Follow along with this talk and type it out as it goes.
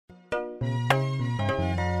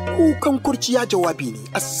kukan kurciya jawabi ne.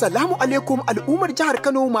 Assalamu alaikum al'ummar jihar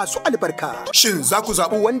Kano masu albarka. Shin za ku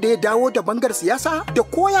zaɓi wanda ya dawo da bangar siyasa da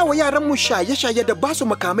koya wa yaran mu shaye-shaye da basu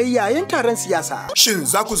makamai yayin taron siyasa? Shin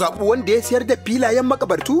za ku zaɓi wanda ya sayar da filayen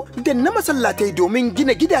makabartu da na masallatai domin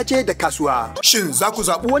gina gidaje da kasuwa? Shin za ku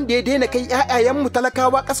zaɓi wanda ya daina kai 'ya'yayen mu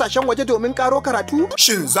talakawa ƙasashen waje domin ƙaro karatu?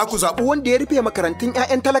 Shin za ku zaɓi wanda ya rufe makarantun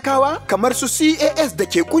 'ya'yan talakawa kamar su CAS da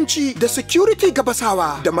ke kunci da Security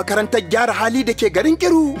Gabasawa da makarantar gyara hali da ke garin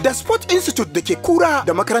Kiru da Sport Institute da ke Kura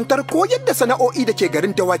da makarantar koyar da sana'o'i da ke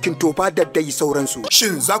garin Dawakin Tofa da dai sauransu?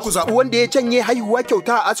 Shin za ku zaɓi wanda ya janye haihuwa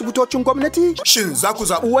kyauta a asibitocin gwamnati? Shin za ku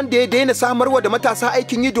zaɓi wanda ya daina samarwa da matasa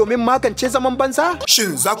aikin yi domin magance zaman banza?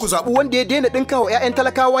 Shin za ku zaɓi wanda ya daina ɗinka wa 'ya'yan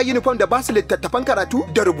talakawa uniform da basu littattafan karatu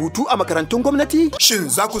da rubutu a makarantun gwamnati? Shin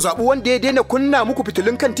za ku zaɓi wanda ya daina kunna muku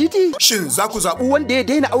fitilun kan titi? Shin za ku zaɓi wanda ya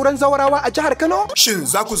daina auren zawarawa a jihar Kano? Shin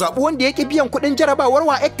za ku zaɓi wanda ya ƙi biyan kuɗin jarabawar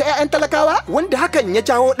WAEC ta 'ya'yan talakawa? Wanda hakan ya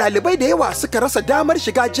jawo ɗalibai da yawa suka rasa damar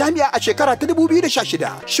shiga jami'a a shekara ta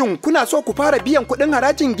 2016. Shin kuna so ku fara biyan kuɗin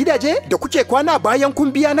harajin gidaje da kuke kwana bayan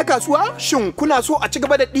kun biya na kasuwa? Shin kuna so a ci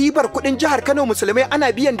gaba da ɗibar kuɗin jihar Kano musulmai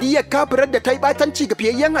ana biyan diyyar kafirar da ta yi ɓatanci ga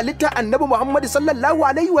fiyayyen halitta Annabi Muhammad sallallahu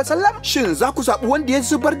alaihi wa sallam? Shin za ku zaɓi wanda ya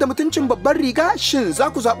zubar da mutuncin babban riga? Shin za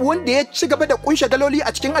ku zaɓi wanda ya ci gaba da kunshe daloli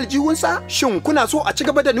a cikin aljihunsa? Shin kuna so a ci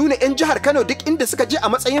gaba da nuna 'yan jihar Kano duk inda suka je a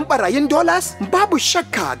matsayin barayin dollars? Babu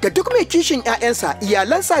shakka ga duk mai kishin 'ya'yansa,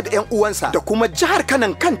 iyalansa da 'yan uwansa da kuma jihar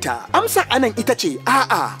Kanon kanta. Amsa anan ita ce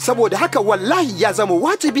a'a. Saboda haka wallahi ya zama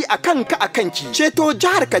wajibi a kanka a kanki ceto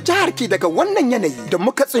jihar ki daga wannan yanayi da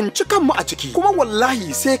muka tsinci kanmu a ciki. Kuma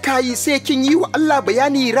wallahi sai kayi sai kin yi wa Allah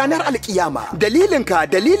bayani ranar alkiyama.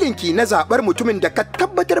 Dalilinki na zaɓar mutumin da ka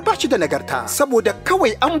tabbatar ba shi da nagarta saboda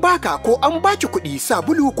kawai an baka ko an baki kuɗi,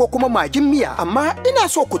 sabulu ko kuma magin miya. Amma ina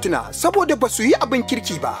so ku tuna saboda ba su yi abin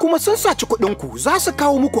kirki ba kuma sun saci kuɗin ku za su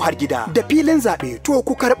kawo muku har gida da filin zaɓe, to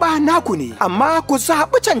ku karɓa naku ne, amma ku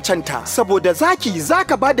zaɓi cancanta saboda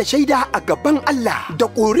zaka ba da shaida a gaban Allah. Da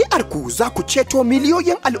ƙuri'ar ku za ku ceto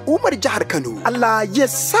miliyoyin al'ummar jihar Kano. Allah ya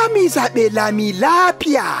sami zaɓe lami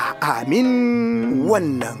lafiya, amin.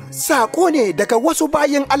 Wannan sako ne daga wasu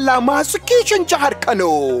bayin Allah masu kishin jihar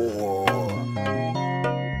Kano.